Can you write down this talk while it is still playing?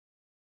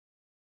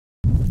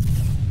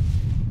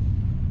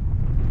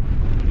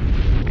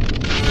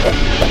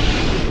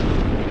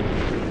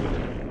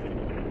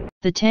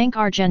The Tanque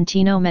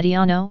Argentino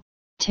Mediano,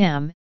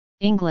 TAM,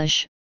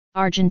 English,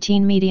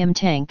 Argentine Medium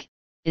Tank,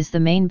 is the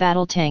main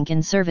battle tank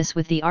in service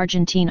with the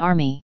Argentine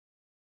Army.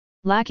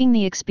 Lacking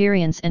the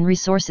experience and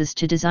resources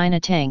to design a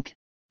tank,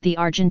 the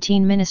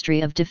Argentine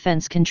Ministry of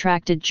Defense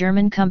contracted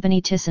German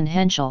company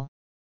Thyssen-Henschel.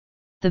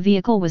 The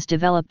vehicle was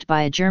developed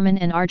by a German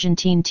and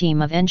Argentine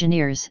team of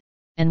engineers,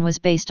 and was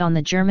based on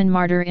the German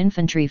Marder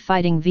infantry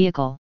fighting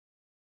vehicle.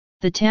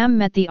 The TAM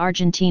met the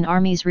Argentine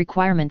Army's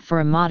requirement for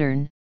a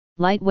modern,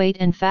 lightweight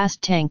and fast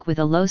tank with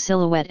a low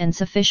silhouette and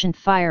sufficient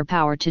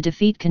firepower to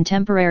defeat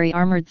contemporary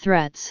armored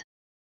threats.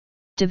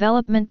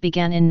 Development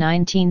began in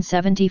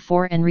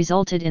 1974 and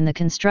resulted in the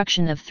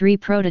construction of 3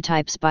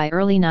 prototypes by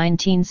early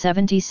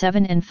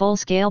 1977 and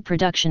full-scale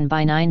production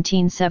by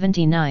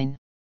 1979.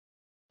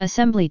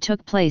 Assembly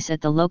took place at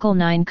the local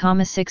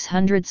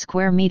 9,600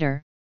 square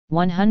meter,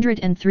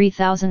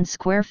 103,000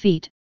 square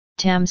feet,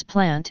 TAM's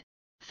plant,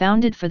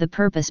 founded for the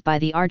purpose by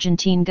the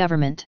Argentine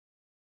government.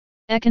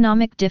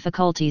 Economic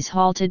difficulties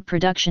halted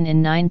production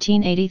in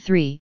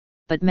 1983,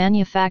 but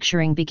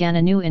manufacturing began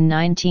anew in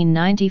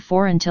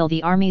 1994 until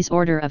the Army's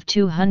order of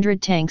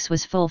 200 tanks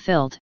was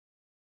fulfilled.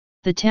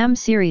 The TAM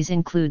series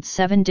includes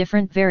 7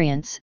 different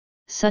variants,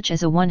 such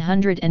as a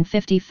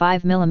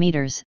 155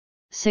 mm,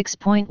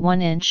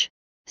 6.1-inch,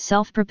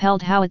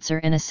 self-propelled howitzer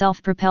and a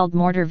self-propelled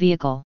mortar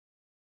vehicle.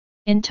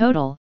 In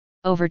total,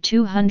 over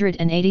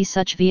 280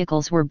 such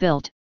vehicles were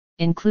built,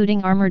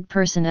 including armored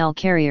personnel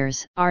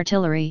carriers,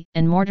 artillery,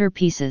 and mortar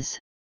pieces.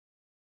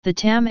 The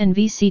TAM and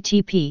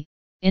VCTP,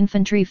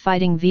 infantry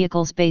fighting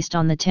vehicles based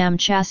on the TAM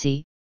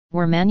chassis,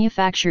 were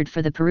manufactured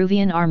for the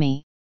Peruvian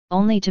Army,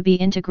 only to be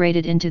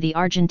integrated into the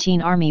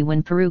Argentine Army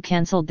when Peru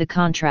cancelled the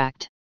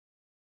contract.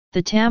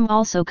 The TAM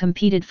also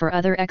competed for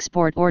other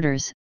export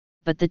orders,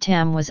 but the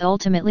TAM was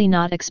ultimately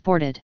not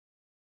exported.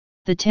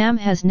 The TAM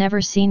has never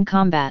seen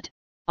combat,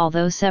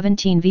 although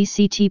 17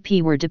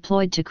 VCTP were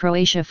deployed to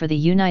Croatia for the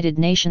United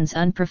Nations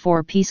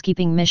UNPROFOR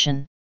peacekeeping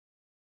mission.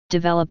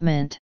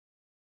 Development.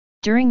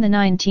 During the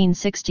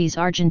 1960s,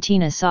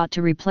 Argentina sought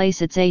to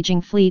replace its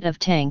aging fleet of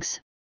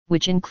tanks,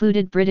 which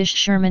included British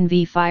Sherman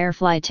V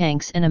Firefly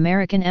tanks and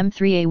American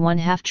M3A1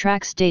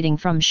 half-tracks dating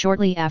from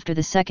shortly after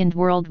the Second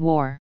World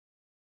War.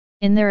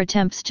 In their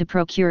attempts to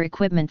procure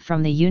equipment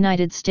from the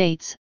United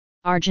States,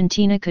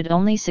 Argentina could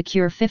only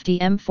secure 50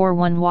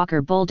 M41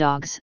 Walker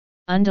Bulldogs,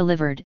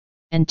 undelivered,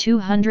 and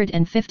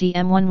 250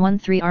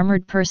 M113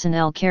 armored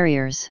personnel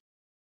carriers.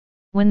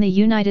 When the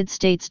United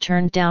States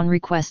turned down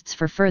requests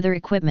for further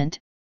equipment,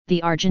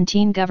 the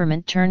Argentine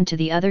government turned to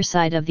the other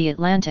side of the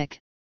Atlantic,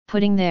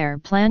 putting their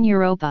Plan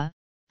Europa,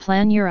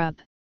 Plan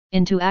Europe,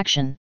 into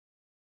action.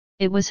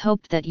 It was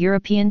hoped that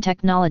European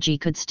technology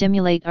could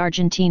stimulate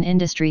Argentine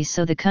industry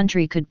so the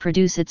country could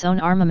produce its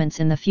own armaments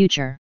in the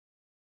future.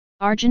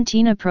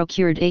 Argentina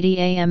procured 80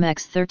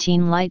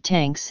 AMX-13 light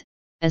tanks,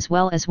 as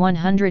well as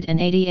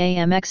 180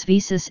 AMX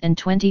Visas and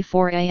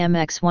 24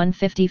 AMX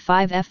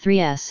 155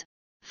 F3S,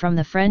 from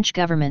the French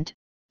government,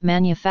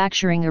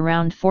 manufacturing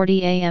around 40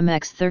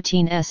 AMX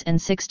 13S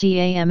and 60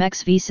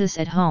 AMX Visas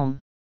at home.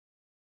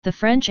 The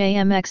French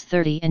AMX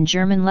 30 and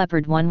German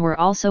Leopard 1 were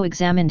also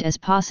examined as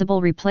possible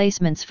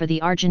replacements for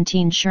the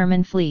Argentine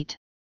Sherman fleet.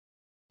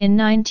 In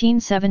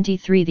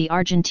 1973, the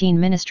Argentine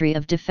Ministry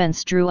of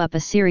Defense drew up a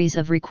series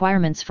of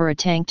requirements for a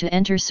tank to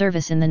enter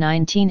service in the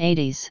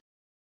 1980s.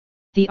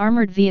 The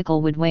armored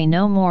vehicle would weigh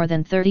no more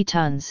than 30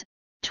 tons,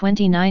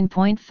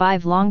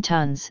 29.5 long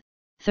tons,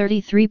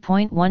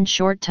 33.1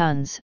 short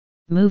tons,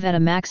 move at a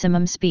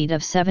maximum speed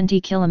of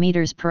 70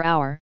 km per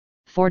hour,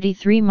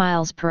 43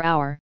 miles per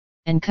hour,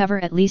 and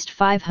cover at least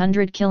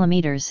 500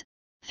 km,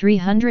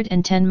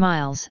 310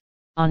 miles,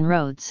 on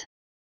roads.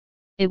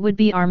 It would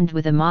be armed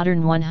with a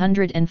modern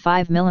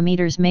 105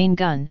 mm main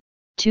gun,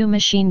 2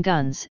 machine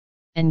guns,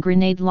 and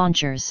grenade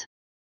launchers.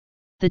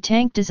 The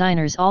tank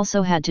designers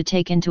also had to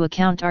take into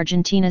account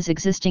Argentina's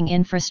existing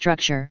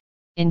infrastructure,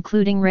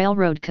 including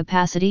railroad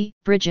capacity,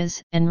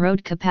 bridges, and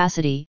road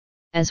capacity,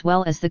 as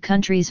well as the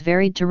country's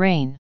varied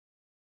terrain.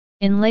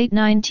 In late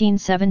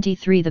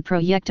 1973, the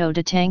Proyecto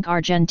de Tanque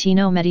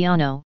Argentino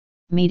Mediano,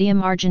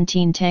 Medium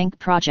Argentine Tank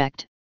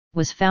Project,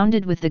 was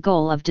founded with the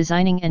goal of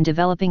designing and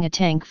developing a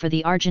tank for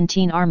the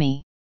Argentine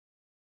Army.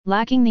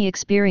 Lacking the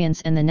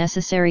experience and the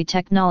necessary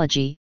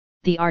technology,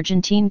 the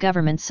Argentine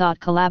government sought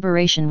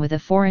collaboration with a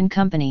foreign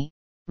company,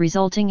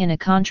 resulting in a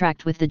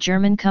contract with the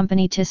German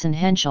company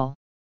Thyssen-Henschel.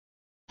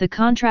 The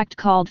contract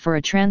called for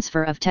a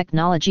transfer of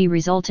technology,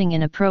 resulting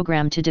in a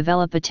program to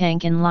develop a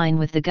tank in line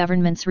with the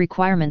government's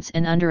requirements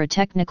and under a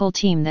technical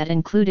team that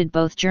included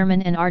both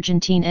German and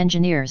Argentine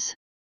engineers.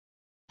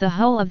 The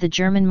hull of the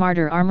German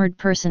Marder armored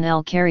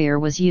personnel carrier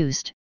was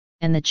used,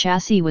 and the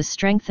chassis was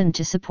strengthened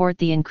to support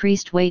the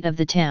increased weight of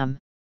the TAM.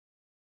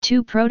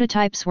 2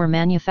 prototypes were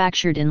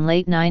manufactured in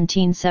late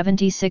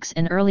 1976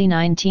 and early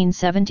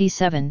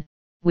 1977,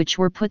 which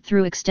were put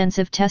through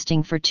extensive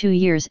testing for 2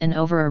 years and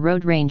over a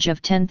road range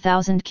of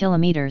 10,000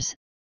 kilometers,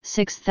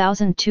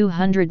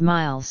 6,200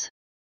 miles.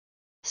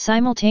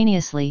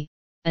 Simultaneously,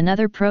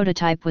 another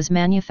prototype was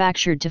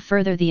manufactured to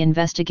further the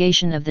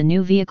investigation of the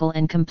new vehicle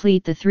and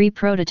complete the 3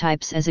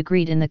 prototypes as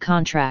agreed in the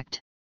contract.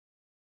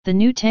 The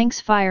new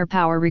tank's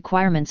firepower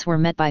requirements were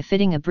met by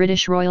fitting a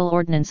British Royal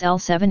Ordnance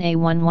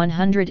L7A1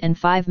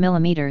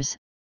 105mm,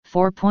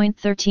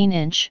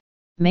 4.13-inch,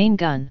 main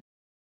gun.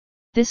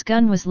 This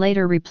gun was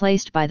later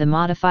replaced by the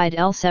modified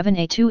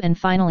L7A2 and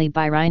finally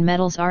by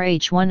Rheinmetall's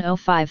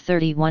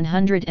RH10530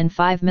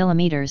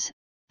 105mm,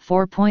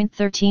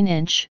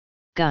 4.13-inch,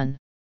 gun.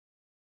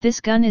 This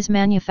gun is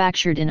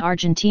manufactured in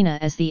Argentina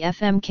as the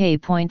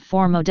FMK.4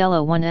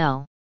 Modelo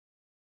 1L.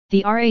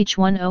 The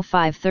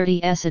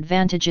RH10530's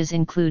advantages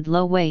include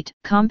low weight,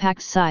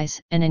 compact size,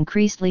 and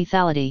increased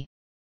lethality.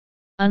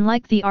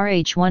 Unlike the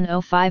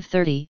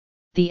RH10530,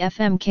 the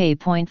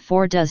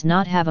FMK.4 does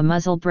not have a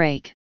muzzle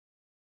brake.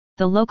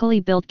 The locally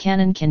built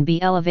cannon can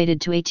be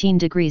elevated to 18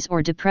 degrees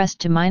or depressed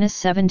to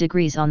 -7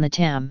 degrees on the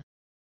TAM.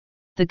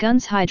 The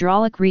gun's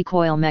hydraulic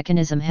recoil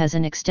mechanism has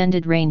an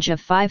extended range of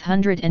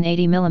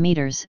 580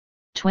 mm,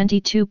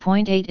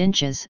 22.8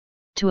 inches,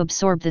 to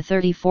absorb the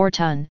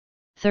 34-ton,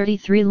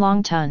 33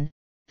 long-ton,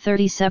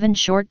 37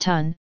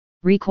 short-ton,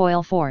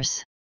 recoil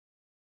force.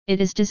 It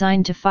is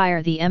designed to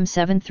fire the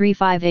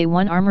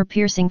M735A1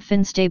 armor-piercing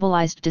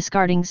fin-stabilized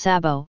discarding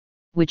sabot,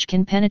 which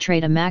can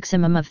penetrate a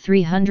maximum of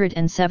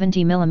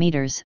 370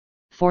 mm,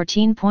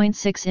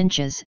 14.6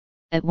 inches,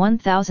 at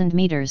 1000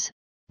 meters,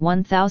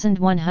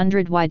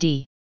 1100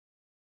 yd.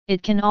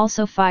 It can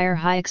also fire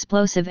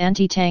high-explosive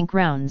anti-tank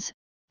rounds,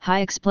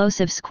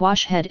 high-explosive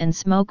squash head and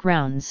smoke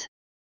rounds.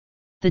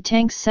 The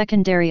tank's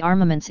secondary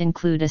armaments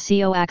include a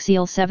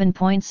coaxial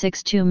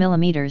 7.62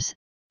 mm,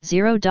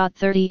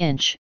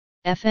 0.30-inch,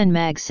 FN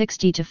Mag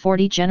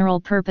 60-40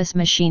 general-purpose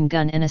machine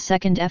gun and a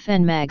second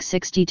FN Mag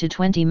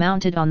 60-20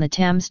 mounted on the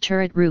TAM's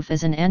turret roof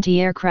as an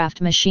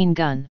anti-aircraft machine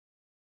gun.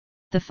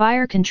 The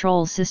fire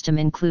control system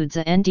includes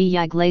a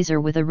ND-YAG laser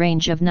with a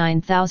range of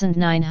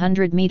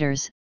 9,900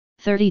 meters,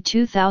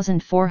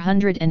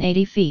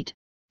 32,480 feet,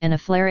 and a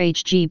flare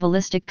HG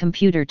ballistic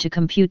computer to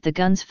compute the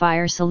gun's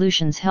fire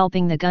solutions,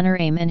 helping the gunner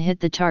aim and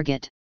hit the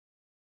target.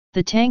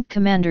 The tank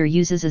commander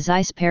uses a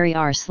Zeiss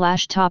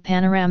Peri-R/TAW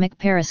panoramic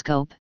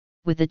periscope,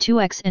 with a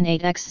 2x and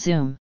 8x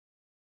zoom.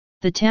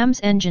 The TAM's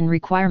engine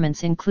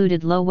requirements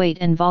included low weight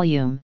and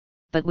volume,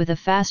 but with a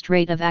fast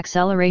rate of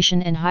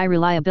acceleration and high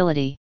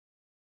reliability.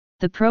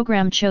 The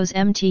program chose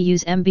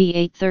MTU's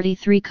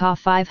MB833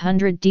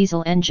 Ca500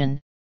 diesel engine,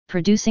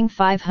 producing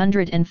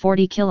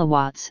 540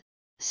 kilowatts,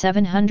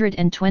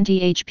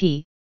 720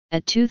 HP,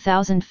 at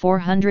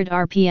 2,400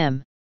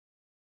 RPM.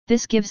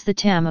 This gives the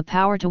TAM a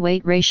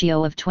power-to-weight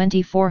ratio of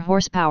 24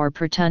 horsepower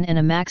per ton and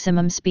a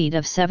maximum speed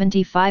of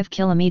 75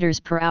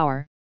 km per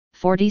hour,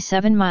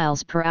 47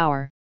 miles per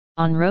hour,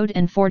 on road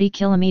and 40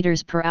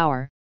 km per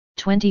hour,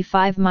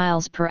 25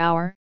 miles per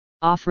hour,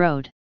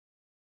 off-road.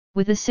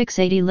 With a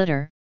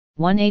 680-liter,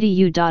 180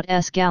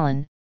 U.S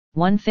gallon,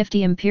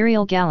 150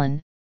 imperial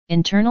gallon,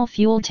 internal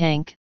fuel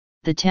tank,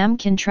 the TAM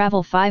can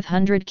travel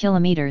 500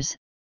 km,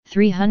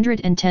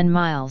 310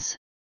 miles.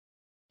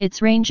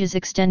 Its range is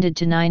extended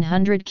to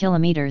 900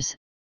 km,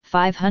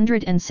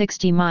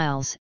 560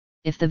 miles,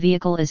 if the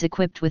vehicle is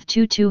equipped with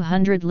two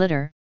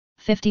 200-liter,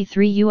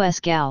 53 U.S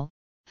gal,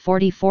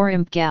 44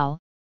 imp gal,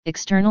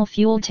 external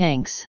fuel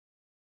tanks.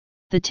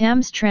 The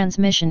TAM's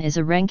transmission is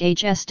a Renk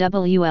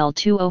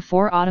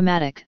HSWL204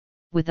 automatic,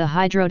 with a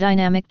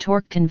hydrodynamic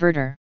torque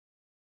converter.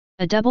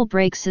 A double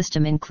brake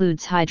system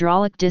includes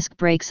hydraulic disc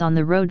brakes on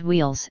the road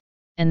wheels,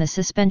 and the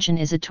suspension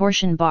is a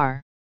torsion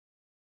bar.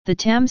 The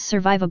TAM's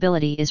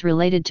survivability is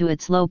related to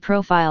its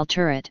low-profile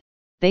turret,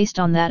 based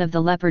on that of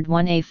the Leopard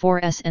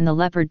 1A4S and the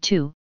Leopard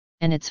 2,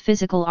 and its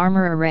physical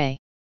armor array.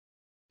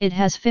 It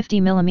has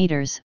 50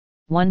 mm,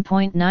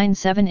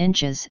 1.97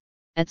 inches,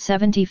 at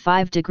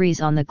 75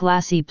 degrees on the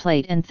glacis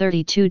plate and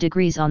 32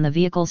 degrees on the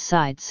vehicle's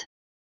sides.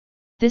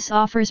 This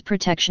offers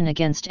protection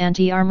against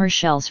anti-armor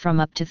shells from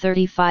up to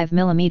 35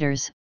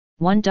 mm,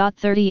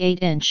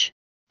 1.38-inch,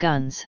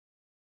 guns.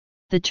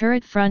 The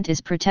turret front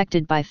is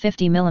protected by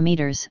 50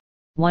 mm,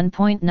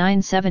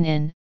 1.97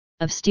 in,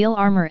 of steel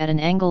armor at an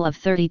angle of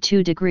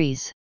 32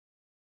 degrees.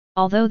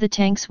 Although the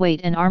tank's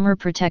weight and armor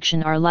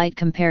protection are light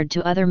compared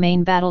to other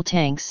main battle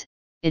tanks,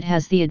 it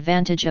has the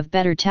advantage of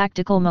better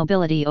tactical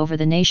mobility over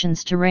the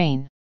nation's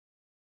terrain.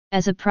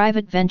 As a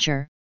private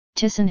venture,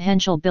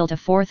 Thyssen-Henschel built a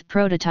fourth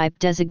prototype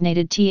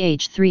designated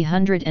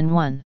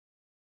TH301.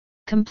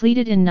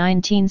 Completed in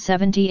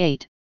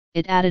 1978,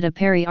 it added a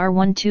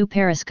Peri-R12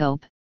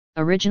 periscope,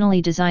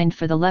 originally designed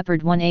for the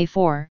Leopard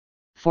 1A4,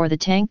 for the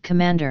tank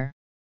commander.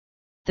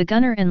 The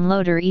gunner and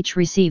loader each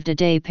received a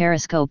day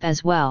periscope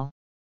as well.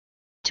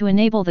 To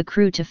enable the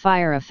crew to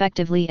fire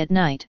effectively at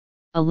night,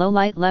 a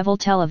low-light level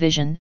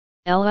television,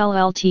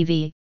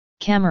 LLTV,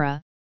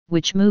 camera,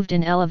 which moved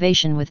in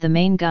elevation with the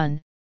main gun,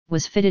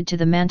 was fitted to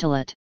the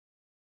mantelet.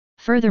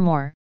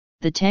 Furthermore,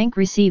 the tank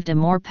received a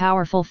more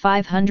powerful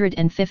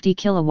 550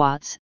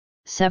 kilowatts,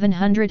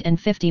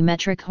 750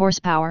 metric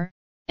horsepower,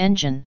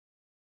 engine.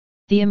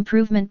 The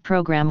improvement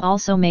program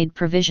also made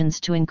provisions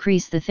to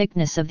increase the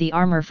thickness of the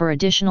armor for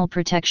additional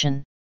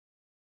protection.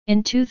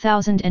 In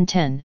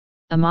 2010,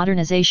 a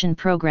modernization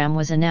program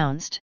was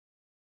announced.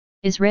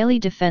 Israeli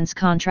defense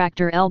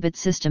contractor Elbit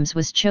Systems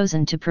was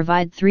chosen to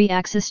provide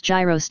 3-axis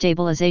gyro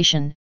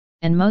stabilization,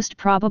 and most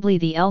probably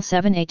the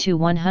L7A2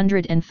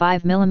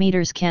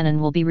 105mm cannon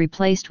will be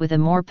replaced with a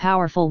more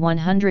powerful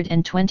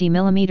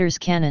 120mm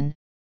cannon,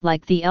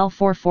 like the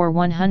L44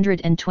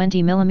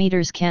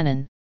 120mm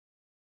cannon.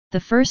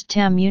 The first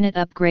TAM unit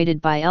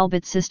upgraded by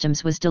Elbit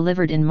Systems was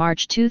delivered in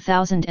March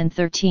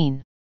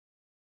 2013.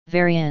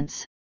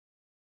 Variants.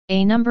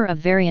 A number of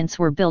variants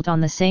were built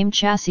on the same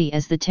chassis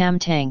as the TAM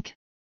tank.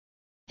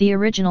 The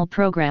original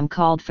program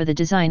called for the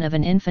design of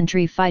an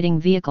infantry fighting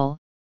vehicle,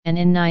 and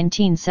in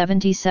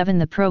 1977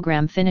 the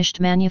program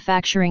finished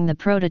manufacturing the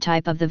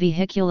prototype of the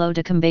Vehiculo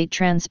de Combate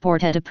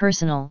Transporte de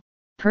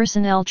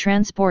Personnel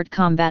Transport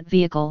Combat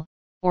Vehicle,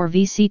 or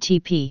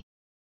VCTP.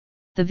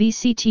 The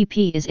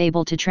VCTP is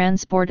able to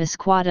transport a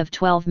squad of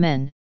 12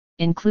 men,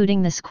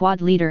 including the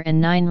squad leader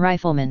and 9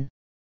 riflemen.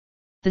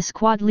 The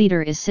squad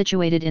leader is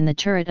situated in the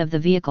turret of the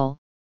vehicle,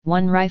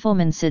 1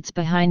 rifleman sits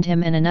behind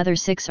him and another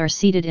 6 are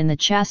seated in the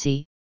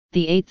chassis,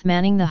 the 8th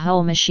manning the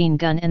hull machine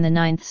gun and the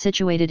 9th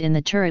situated in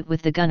the turret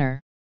with the gunner.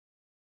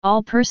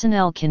 All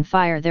personnel can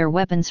fire their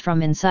weapons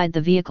from inside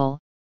the vehicle,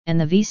 and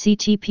the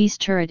VCTP's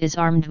turret is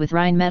armed with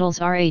Rheinmetall's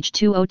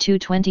RH202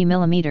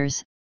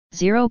 20mm,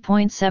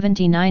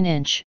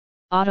 0.79-inch,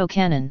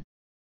 autocannon.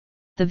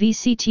 The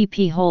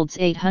VCTP holds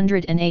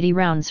 880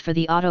 rounds for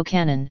the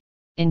autocannon,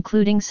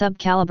 including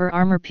subcaliber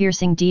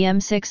armor-piercing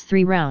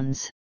DM63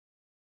 rounds.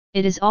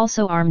 It is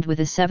also armed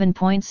with a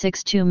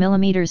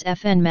 7.62mm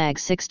FN Mag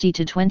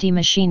 60-20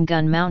 machine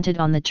gun mounted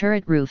on the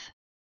turret roof.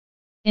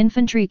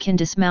 Infantry can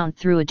dismount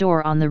through a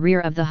door on the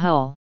rear of the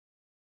hull.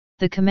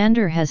 The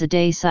commander has a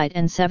day sight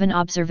and 7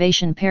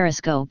 observation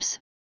periscopes,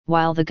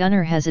 while the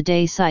gunner has a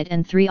day sight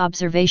and 3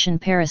 observation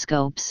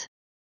periscopes.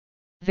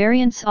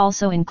 Variants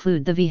also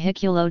include the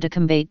Vehiculo de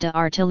Combate de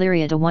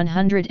Artillería de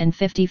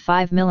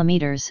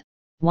 155mm,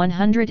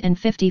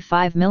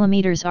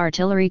 155mm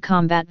Artillery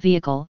Combat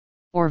Vehicle,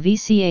 or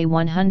VCA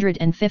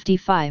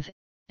 155,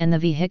 and the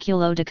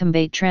Vehiculo de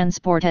Combate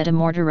Transporte de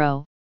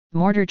Mortero,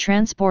 Mortar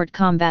Transport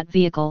Combat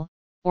Vehicle,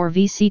 or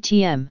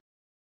VCTM.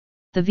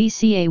 The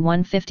VCA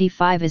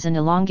 155 is an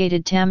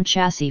elongated TAM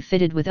chassis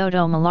fitted with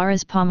Otto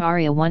Malara's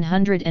Pomaria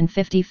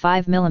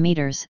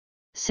 155mm,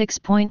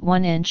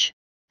 6.1-inch,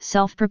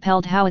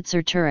 self-propelled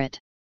howitzer turret.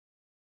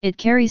 It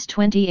carries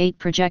 28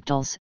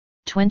 projectiles,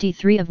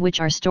 23 of which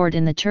are stored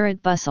in the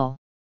turret bustle.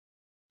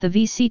 The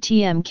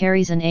VCTM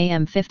carries an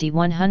AM50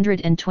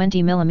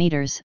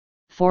 120mm,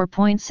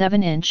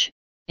 4.7-inch,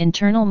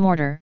 internal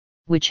mortar,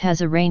 which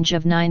has a range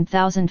of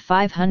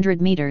 9,500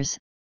 meters,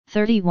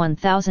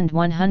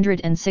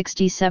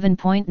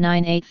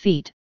 31,167.98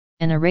 feet,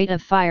 and a rate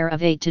of fire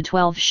of 8 to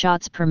 12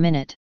 shots per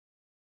minute.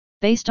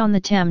 Based on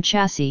the TAM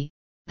chassis,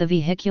 the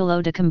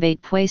Vehiculo de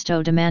Combate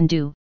Puesto de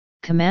Mando,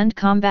 Command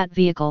Combat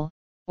Vehicle,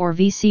 or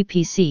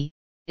VCPC,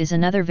 is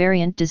another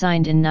variant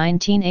designed in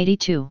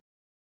 1982.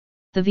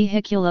 The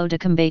Vehiculo de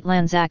Combate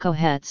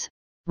Lanzacohetes,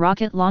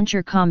 Rocket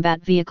Launcher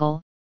Combat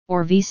Vehicle,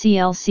 or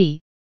VCLC,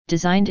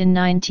 designed in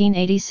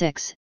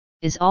 1986,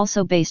 is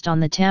also based on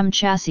the TAM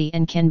chassis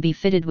and can be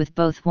fitted with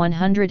both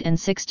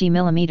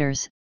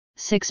 160mm,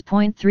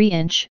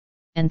 6.3-inch,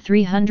 and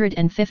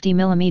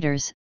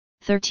 350mm,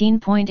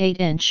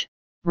 13.8-inch,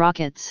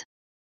 rockets.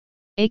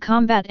 A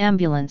combat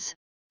ambulance,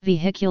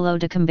 Vehiculo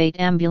de Combate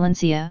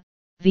Ambulancia,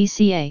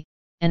 VCA,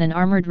 and an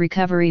armored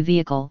recovery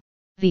vehicle,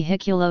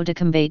 Vehiculo de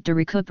Combate de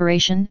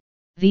Recuperación,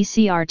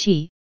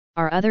 VCRT,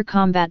 are other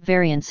combat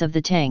variants of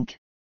the tank.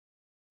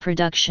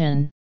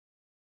 Production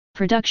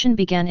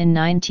began in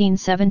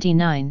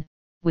 1979,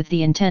 with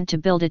the intent to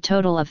build a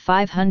total of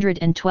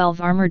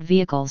 512 armored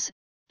vehicles,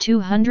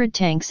 200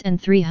 tanks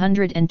and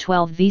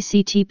 312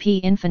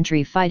 VCTP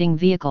infantry fighting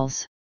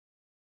vehicles.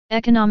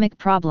 Economic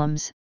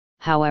problems,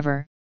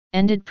 however,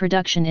 ended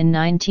production in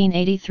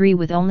 1983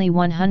 with only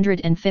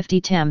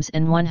 150 TAMs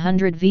and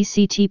 100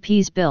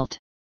 VCTPs built.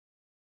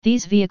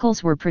 These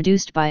vehicles were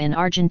produced by an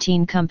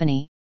Argentine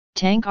company,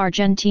 Tanque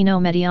Argentino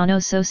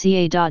Mediano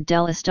Sociedad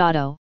del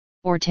Estado,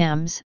 or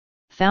TAMS,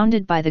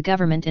 founded by the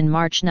government in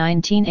March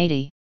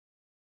 1980.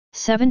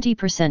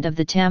 70% of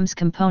the TAMS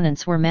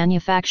components were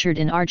manufactured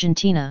in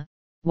Argentina,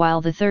 while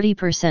the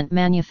 30%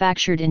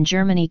 manufactured in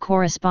Germany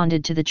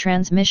corresponded to the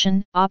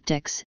transmission,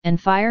 optics,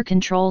 and fire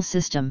control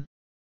system.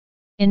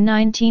 In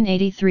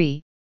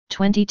 1983,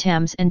 20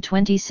 TAMs and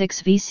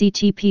 26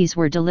 VCTPs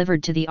were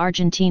delivered to the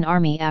Argentine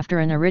Army after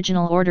an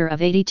original order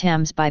of 80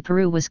 TAMs by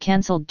Peru was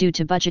cancelled due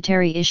to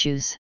budgetary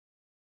issues.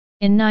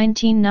 In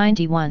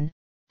 1991,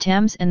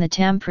 TAMs and the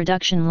TAM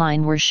production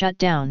line were shut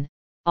down,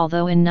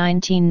 although in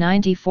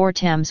 1994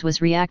 TAMs was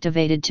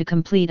reactivated to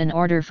complete an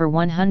order for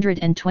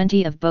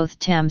 120 of both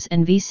TAMs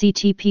and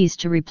VCTPs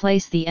to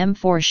replace the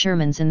M4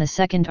 Shermans in the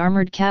 2nd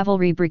Armored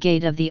Cavalry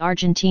Brigade of the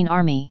Argentine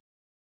Army.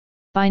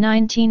 By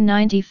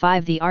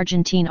 1995 the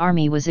Argentine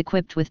Army was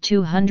equipped with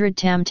 200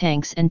 TAM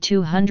tanks and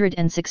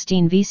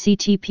 216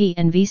 VCTP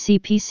and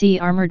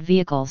VCPC armored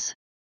vehicles.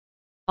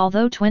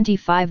 Although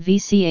 25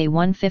 VCA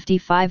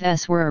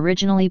 155s were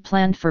originally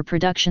planned for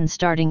production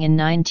starting in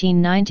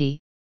 1990,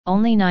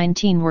 only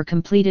 19 were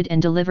completed and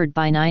delivered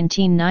by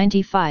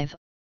 1995,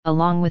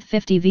 along with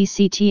 50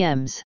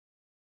 VCTMs.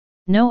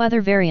 No other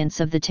variants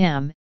of the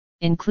TAM,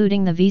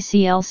 including the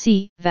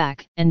VCLC,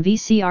 VAC, and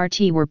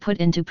VCRT, were put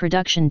into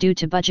production due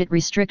to budget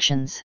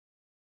restrictions.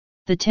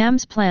 The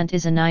TAM's plant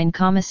is a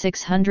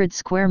 9,600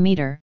 square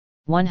meter,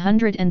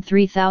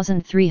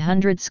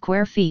 103,300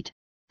 square feet,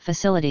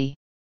 facility.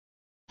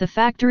 The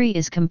factory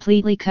is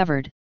completely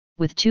covered,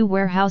 with 2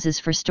 warehouses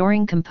for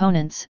storing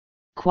components,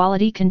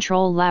 quality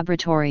control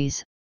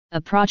laboratories,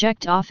 a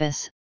project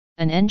office,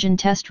 an engine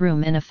test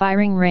room and a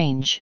firing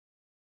range.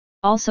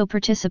 Also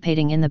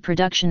participating in the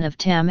production of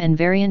TAM and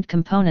variant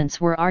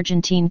components were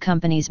Argentine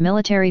companies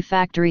military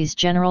factories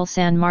General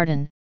San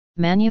Martin,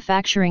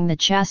 manufacturing the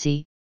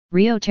chassis,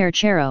 Rio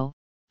Tercero,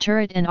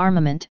 turret and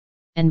armament,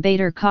 and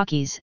Bader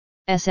Cockis,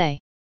 S.A.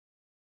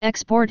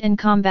 Export and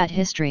combat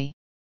history.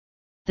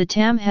 The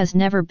TAM has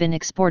never been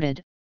exported,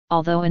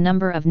 although a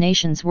number of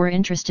nations were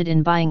interested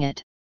in buying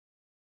it.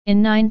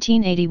 In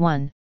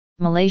 1981,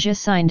 Malaysia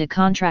signed a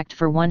contract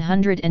for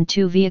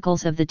 102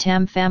 vehicles of the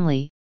TAM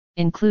family,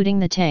 including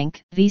the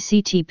tank,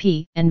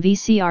 VCTP, and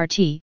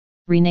VCRT,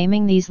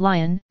 renaming these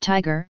Lion,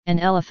 Tiger, and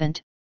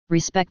Elephant,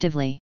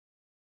 respectively.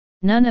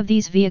 None of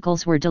these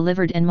vehicles were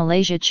delivered and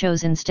Malaysia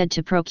chose instead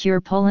to procure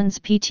Poland's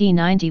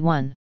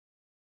PT-91.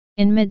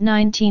 In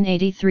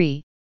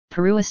mid-1983,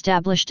 Peru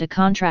established a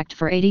contract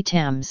for 80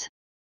 TAMs.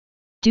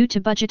 Due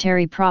to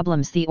budgetary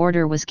problems, the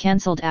order was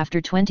cancelled after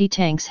 20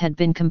 tanks had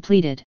been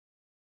completed.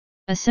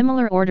 A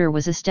similar order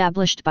was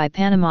established by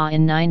Panama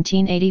in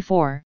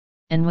 1984,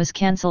 and was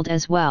cancelled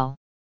as well.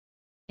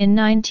 In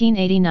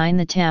 1989,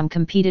 the TAM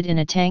competed in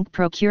a tank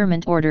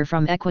procurement order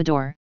from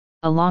Ecuador,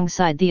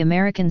 alongside the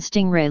American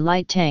Stingray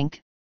light tank,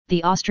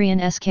 the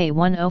Austrian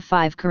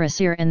SK-105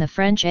 Cuirassier and the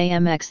French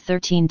AMX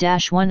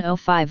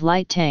 13-105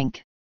 light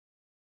tank.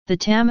 The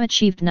TAM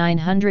achieved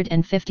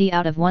 950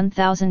 out of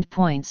 1,000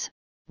 points,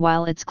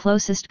 while its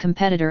closest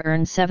competitor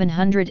earned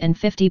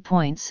 750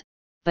 points,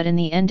 but in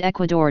the end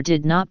Ecuador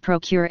did not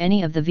procure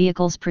any of the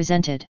vehicles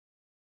presented.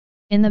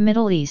 In the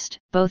Middle East,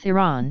 both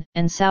Iran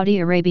and Saudi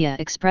Arabia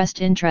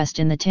expressed interest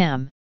in the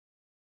TAM.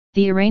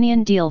 The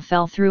Iranian deal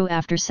fell through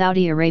after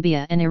Saudi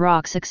Arabia and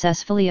Iraq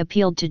successfully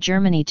appealed to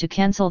Germany to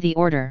cancel the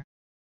order.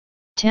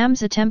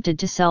 TAMS attempted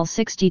to sell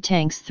 60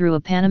 tanks through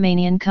a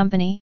Panamanian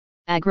company,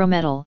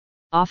 Agrometal,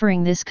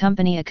 offering this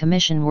company a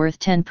commission worth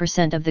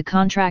 10% of the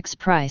contract's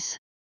price.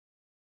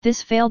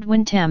 This failed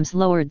when TAMS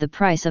lowered the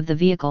price of the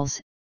vehicles,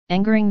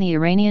 angering the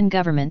Iranian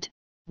government,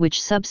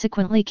 which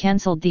subsequently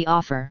cancelled the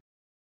offer.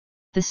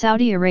 The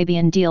Saudi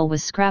Arabian deal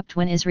was scrapped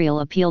when Israel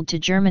appealed to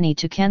Germany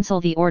to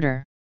cancel the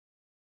order.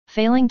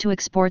 Failing to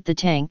export the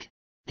tank,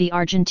 the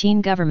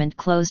Argentine government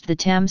closed the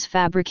TAM's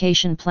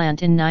fabrication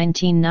plant in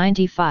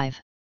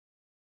 1995.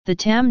 The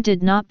TAM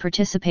did not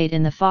participate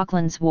in the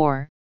Falklands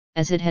War,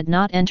 as it had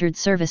not entered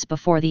service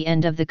before the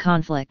end of the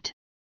conflict.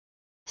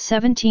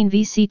 17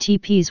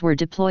 VCTPs were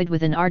deployed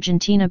with an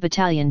Argentina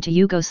battalion to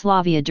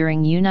Yugoslavia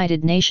during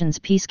United Nations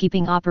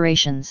peacekeeping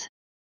operations.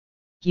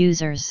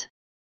 Users: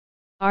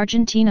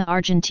 Argentina,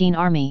 Argentine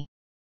Army.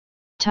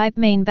 Type: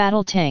 main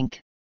battle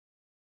tank.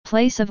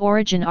 Place of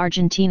origin: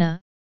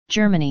 Argentina,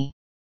 Germany.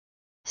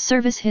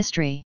 Service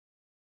history: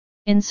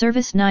 in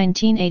service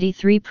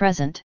 1983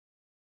 present.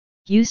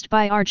 Used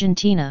by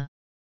Argentina.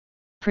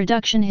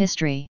 Production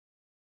history: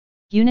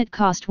 unit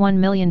cost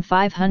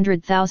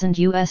 $1,500,000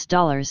 US,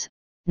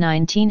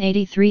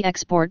 1983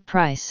 export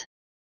price.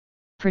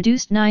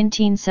 Produced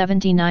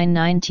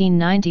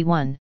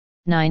 1979-1991,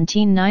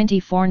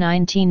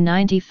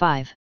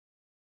 1994-1995.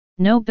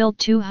 No built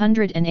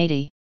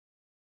 280.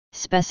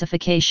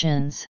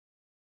 Specifications: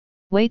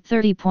 weight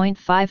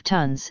 30.5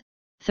 tons,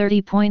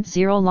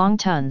 30.0 long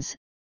tons,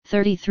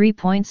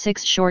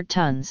 33.6 short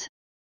tons.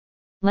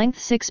 Length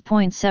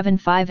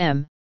 6.75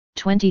 m,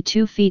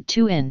 22 feet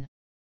 2 in.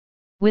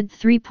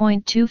 Width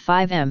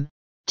 3.25 m,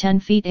 10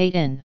 feet 8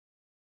 in.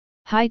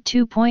 Height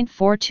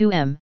 2.42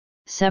 m,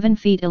 7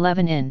 feet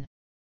 11 in.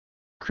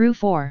 Crew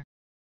 4.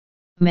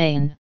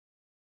 Main.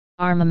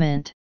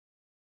 Armament: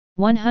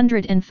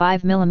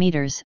 105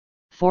 mm,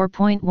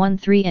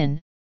 4.13 in,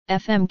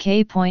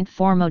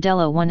 FMK.4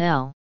 Modello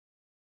 1L.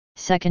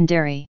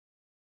 Secondary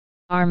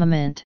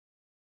armament: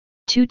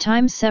 2 x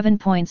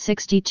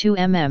 7.62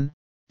 mm,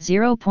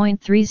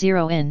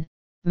 0.30 in,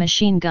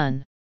 machine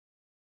gun.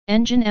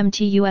 Engine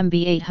MTUMB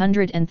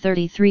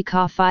 833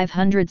 Ka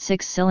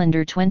 506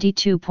 cylinder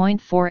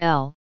 22.4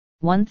 L,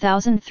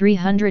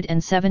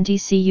 1370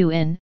 cu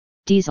in,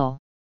 diesel.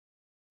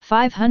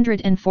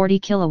 540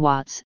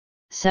 kilowatts,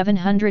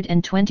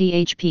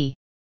 720 HP.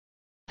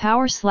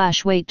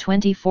 Power/weight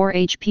 24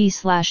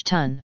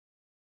 HP/ton.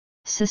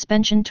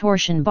 Suspension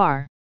torsion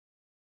bar.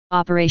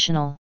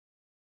 Operational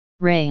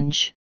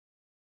range: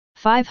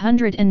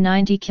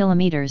 590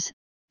 kilometers,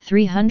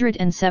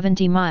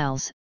 370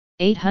 miles,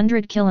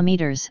 800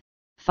 kilometers,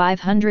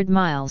 500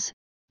 miles,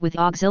 with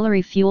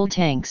auxiliary fuel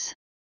tanks.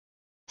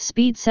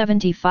 Speed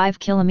 75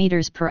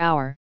 kilometers per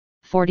hour,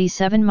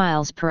 47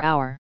 miles per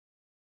hour.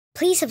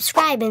 Please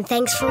subscribe and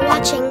thanks for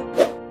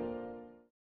watching.